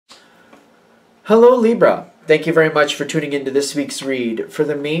Hello Libra. Thank you very much for tuning into this week's read. For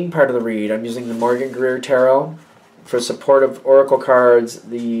the main part of the read, I'm using the Morgan Greer Tarot. For supportive oracle cards,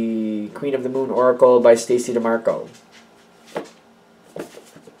 the Queen of the Moon Oracle by Stacey DeMarco.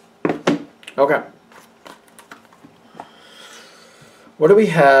 Okay. What do we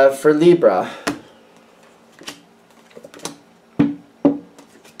have for Libra?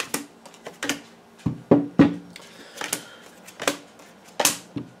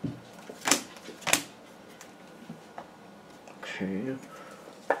 Okay.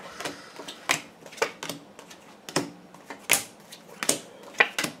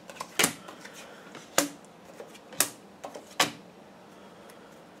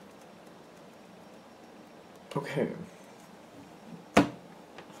 Okay.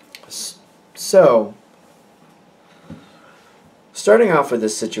 So, starting off with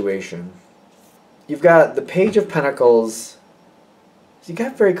this situation, you've got the Page of Pentacles. You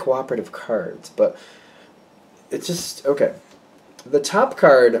got very cooperative cards, but it's just, okay. The top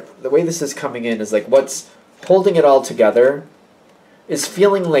card, the way this is coming in is like what's holding it all together is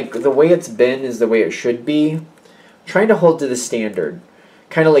feeling like the way it's been is the way it should be. Trying to hold to the standard.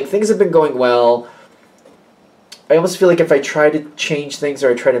 Kind of like things have been going well. I almost feel like if I try to change things or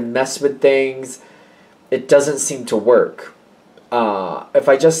I try to mess with things, it doesn't seem to work. If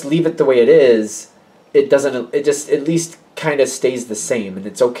I just leave it the way it is, it doesn't, it just at least kind of stays the same, and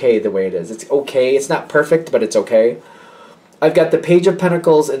it's okay the way it is. It's okay. It's not perfect, but it's okay. I've got the Page of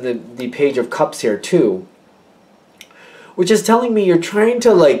Pentacles and the Page of Cups here too, which is telling me you're trying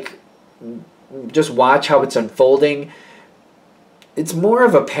to like just watch how it's unfolding. It's more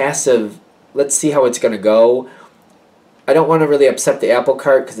of a passive, let's see how it's going to go. I don't want to really upset the apple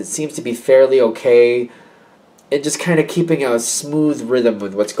cart because it seems to be fairly okay. And just kind of keeping a smooth rhythm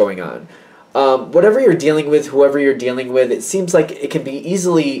with what's going on. Whatever you're dealing with, whoever you're dealing with, it seems like it can be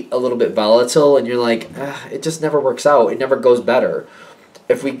easily a little bit volatile, and you're like, it just never works out. It never goes better.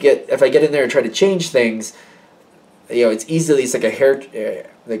 If I get in there and try to change things, you know, it's like a hair,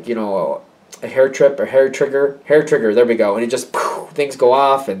 like, you know, a hair trigger. There we go, and it just things go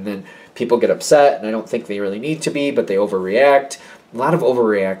off, and then people get upset, and I don't think they really need to be, but they overreact. A lot of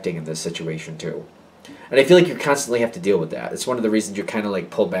overreacting in this situation too. And I feel like you constantly have to deal with that. It's one of the reasons you kind of like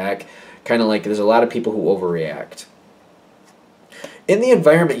pull back. Kind of like there's a lot of people who overreact. In the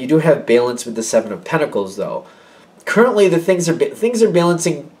environment, you do have balance with the Seven of Pentacles, though. Currently, the things are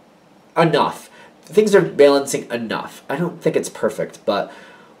balancing enough. Things are balancing enough. I don't think it's perfect, but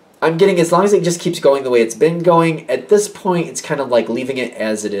I'm getting, as long as it just keeps going the way it's been going, at this point, it's kind of like leaving it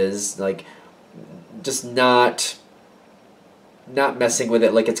as it is, like just not messing with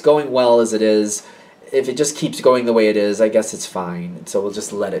it. Like it's going well as it is. If it just keeps going the way it is, I guess it's fine. So we'll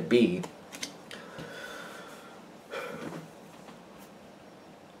just let it be.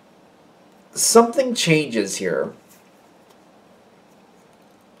 Something changes here.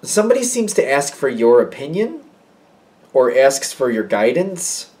 Somebody seems to ask for your opinion or asks for your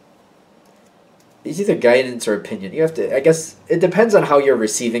guidance. It's either guidance or opinion. You have to, I guess, it depends on how you're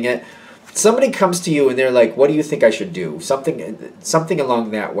receiving it. Somebody comes to you and they're like, what do you think I should do? Something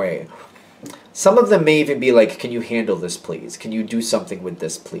along that way. Some of them may even be like, can you handle this, please? Can you do something with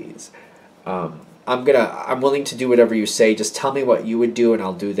this, please? I'm willing to do whatever you say. Just tell me what you would do and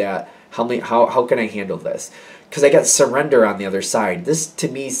I'll do that. How can I handle this? Because I got surrender on the other side. This, to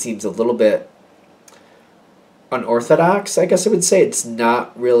me, seems a little bit unorthodox, I guess I would say. It's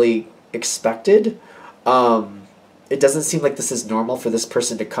not really expected. It doesn't seem like this is normal for this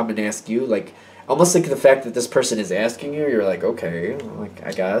person to come and ask you. Like, almost like the fact that this person is asking you, you're like, okay, like,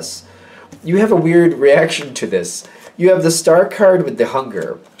 I guess. You have a weird reaction to this. You have the Star card with the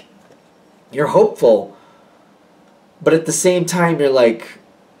hunger. You're hopeful, but at the same time, you're like,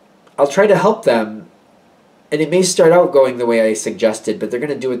 I'll try to help them, and it may start out going the way I suggested, but they're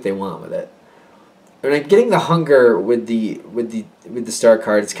going to do what they want with it. And I'm getting the hunger with the Star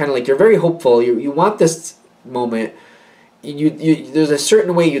card. It's kind of like you're very hopeful. You want this moment. There's a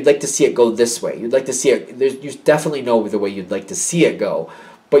certain way you'd like to see it go this way. You'd like to see it. You definitely know the way you'd like to see it go.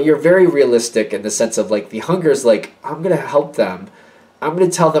 But you're very realistic in the sense of like the hunger is like, I'm going to help them. I'm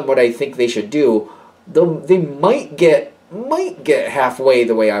going to tell them what I think they should do. They might get halfway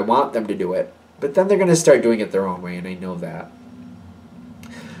the way I want them to do it. But then they're going to start doing it their own way, and I know that.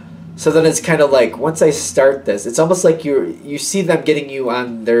 So then it's kind of like, once I start this, it's almost like you see them getting you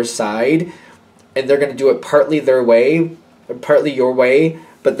on their side, and they're going to do it partly their way, partly your way,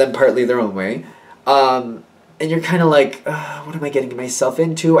 but then partly their own way. And you're kind of like, what am I getting myself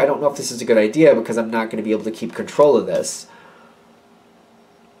into? I don't know if this is a good idea because I'm not going to be able to keep control of this.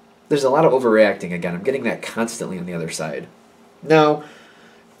 There's a lot of overreacting again. I'm getting that constantly on the other side. Now,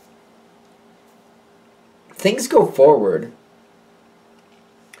 things go forward,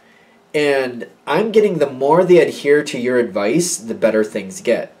 and I'm getting the more they adhere to your advice, the better things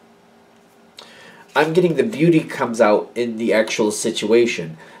get. I'm getting the beauty comes out in the actual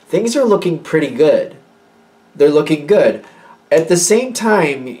situation. Things are looking pretty good. They're looking good. At the same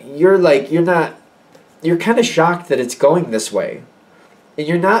time, you're kind of shocked that it's going this way. And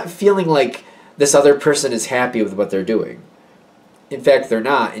you're not feeling like this other person is happy with what they're doing. In fact, they're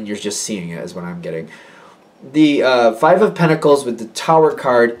not, and you're just seeing it is what I'm getting. The Five of Pentacles with the Tower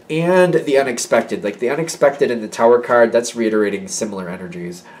card and the unexpected. Like the unexpected and the Tower card, that's reiterating similar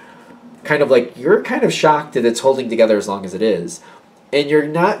energies. Kind of like you're kind of shocked that it's holding together as long as it is. And you're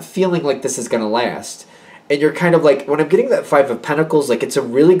not feeling like this is going to last. And you're kind of like, when I'm getting that Five of Pentacles, like it's a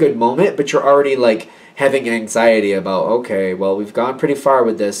really good moment, but you're already like having anxiety about, okay, well, we've gone pretty far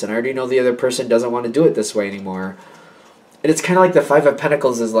with this, and I already know the other person doesn't want to do it this way anymore. And it's kind of like the Five of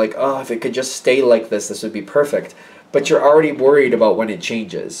Pentacles is like, oh, if it could just stay like this would be perfect. But you're already worried about when it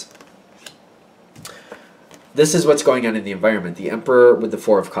changes. This is what's going on in the environment. The Emperor with the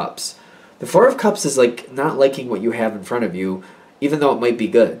Four of Cups. The Four of Cups is like not liking what you have in front of you, even though it might be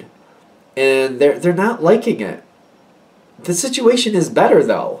good. And they're not liking it. The situation is better,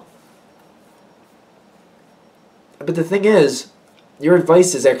 though. But the thing is, your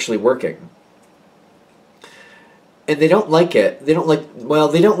advice is actually working. And they don't like it. They don't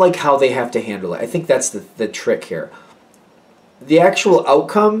like how they have to handle it. I think that's the trick here. The actual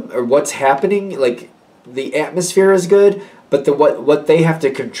outcome, or what's happening, like, the atmosphere is good, but what they have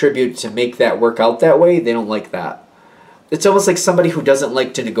to contribute to make that work out that way, they don't like that. It's almost like somebody who doesn't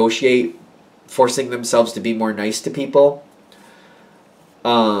like to negotiate, forcing themselves to be more nice to people.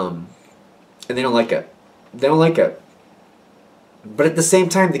 And they don't like it. They don't like it. But at the same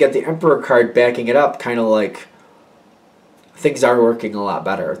time, they got the Emperor card backing it up, kind of like things are working a lot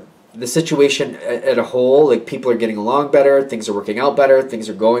better. The situation at a whole, like people are getting along better, things are working out better, things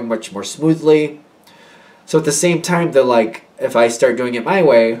are going much more smoothly. So at the same time, they're like, if I start doing it my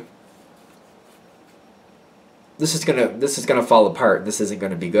way, this is gonna fall apart. This isn't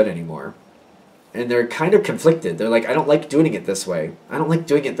gonna be good anymore. And they're kind of conflicted. They're like, I don't like doing it this way. I don't like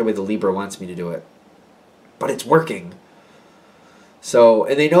doing it the way the Libra wants me to do it. But it's working. So,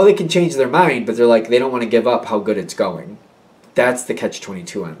 and they know they can change their mind, but they're like, they don't want to give up how good it's going. That's the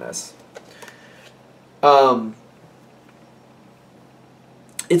catch-22 on this.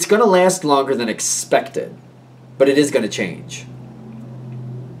 It's going to last longer than expected, but it is going to change.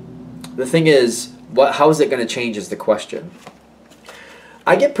 The thing is, how is it going to change is the question.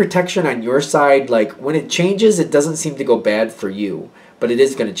 I get protection on your side, like when it changes, it doesn't seem to go bad for you, but it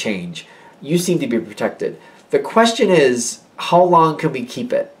is going to change. You seem to be protected. The question is, how long can we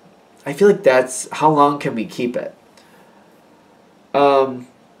keep it? I feel like that's, how long can we keep it?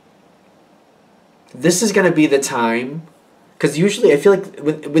 This is going to be the time, because usually I feel like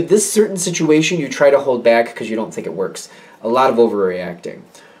with this certain situation, you try to hold back because you don't think it works. A lot of overreacting.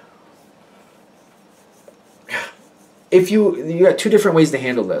 If you got two different ways to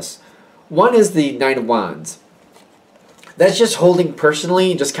handle this. One is the Nine of Wands. That's just holding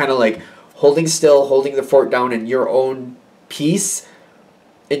personally, just kind of like holding still, holding the fort down in your own peace,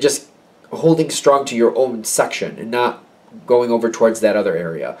 and just holding strong to your own section and not going over towards that other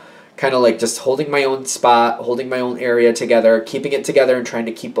area. Kind of like just holding my own spot, holding my own area together, keeping it together and trying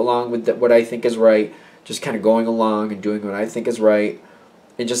to keep along with what I think is right. Just kind of going along and doing what I think is right.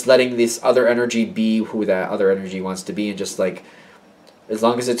 And just letting this other energy be who that other energy wants to be. And just like, as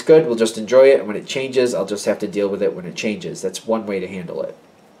long as it's good, we'll just enjoy it. And when it changes, I'll just have to deal with it when it changes. That's one way to handle it.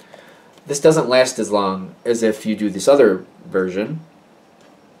 This doesn't last as long as if you do this other version.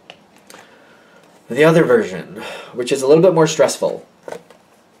 The other version, which is a little bit more stressful,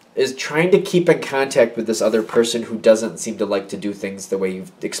 is trying to keep in contact with this other person who doesn't seem to like to do things the way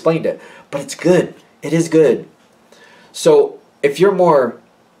you've explained it. But it's good. It is good. So if you're more,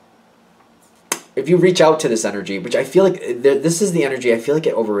 if you reach out to this energy, which I feel like this is the energy, I feel like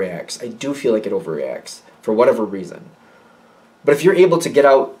it overreacts. I do feel like it overreacts for whatever reason. But if you're able to get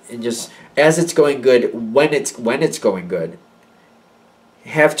out and just, as it's going good, when it's going good,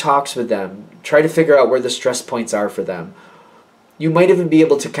 have talks with them. Try to figure out where the stress points are for them. You might even be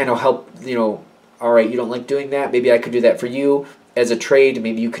able to kind of help, all right, you don't like doing that. Maybe I could do that for you as a trade.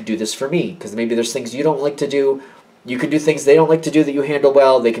 Maybe you could do this for me, because maybe there's things you don't like to do. You can do things they don't like to do that you handle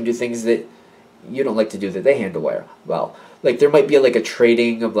well. They can do things that you don't like to do that they handle well. Like there might be like a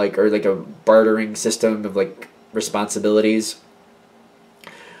trading of like, or like a bartering system of like responsibilities.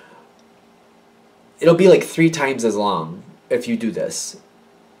 It'll be like 3 times as long if you do this.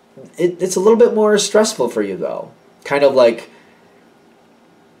 It's a little bit more stressful for you though. Kind of like,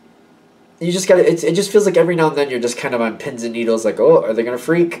 you just gotta, it just feels like every now and then you're just kind of on pins and needles, like, oh, are they gonna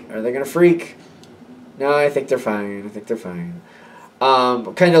freak? Are they gonna freak? No, I think they're fine. I think they're fine. Kind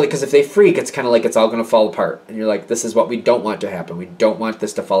of like, because if they freak, it's kind of like it's all gonna fall apart, and you're like, this is what we don't want to happen. We don't want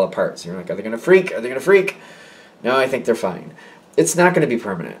this to fall apart. So you're like, are they gonna freak? Are they gonna freak? No, I think they're fine. It's not gonna be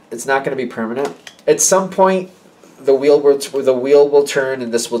permanent. It's not gonna be permanent. At some point, the wheel will turn,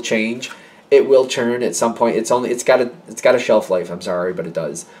 and this will change. It will turn at some point. It's got a shelf life. I'm sorry, but it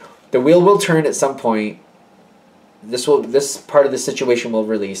does. The wheel will turn at some point. This part of the situation will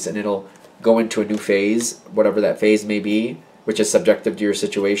release, and it'll go into a new phase, whatever that phase may be, which is subjective to your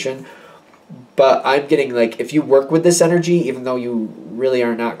situation. But I'm getting, like, if you work with this energy, even though you really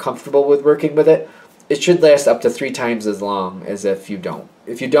are not comfortable with working with it, it should last up to 3 times as long as if you don't.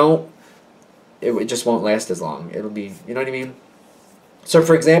 If you don't, it just won't last as long. It'll be, you know what I mean? So,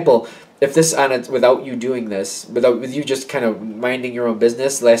 for example, if this without you doing this, with you just kind of minding your own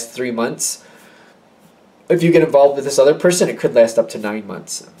business, lasts 3 months, if you get involved with this other person, it could last up to 9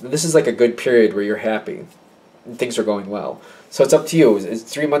 months. This is like a good period where you're happy and things are going well. So it's up to you. Is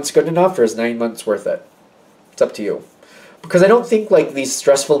 3 months good enough, or is 9 months worth it? It's up to you. Because I don't think like these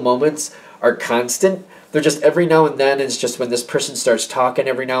stressful moments are constant. They're just every now and then. It's just when this person starts talking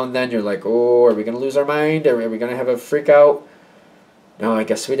every now and then, you're like, oh, are we going to lose our mind? Are we going to have a freak out? No, I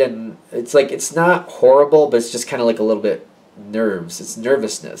guess we didn't. It's like, it's not horrible, but it's just kind of like a little bit nerves. It's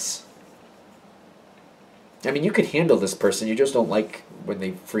nervousness. I mean, you could handle this person. You just don't like when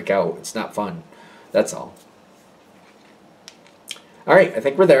they freak out. It's not fun. That's all. All right, I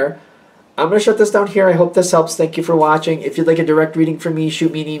think we're there. I'm going to shut this down here. I hope this helps. Thank you for watching. If you'd like a direct reading from me,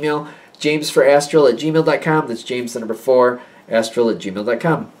 shoot me an email, jamesforastral@gmail.com. That's James, the number 4,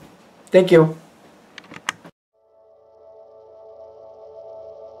 astral@gmail.com. Thank you.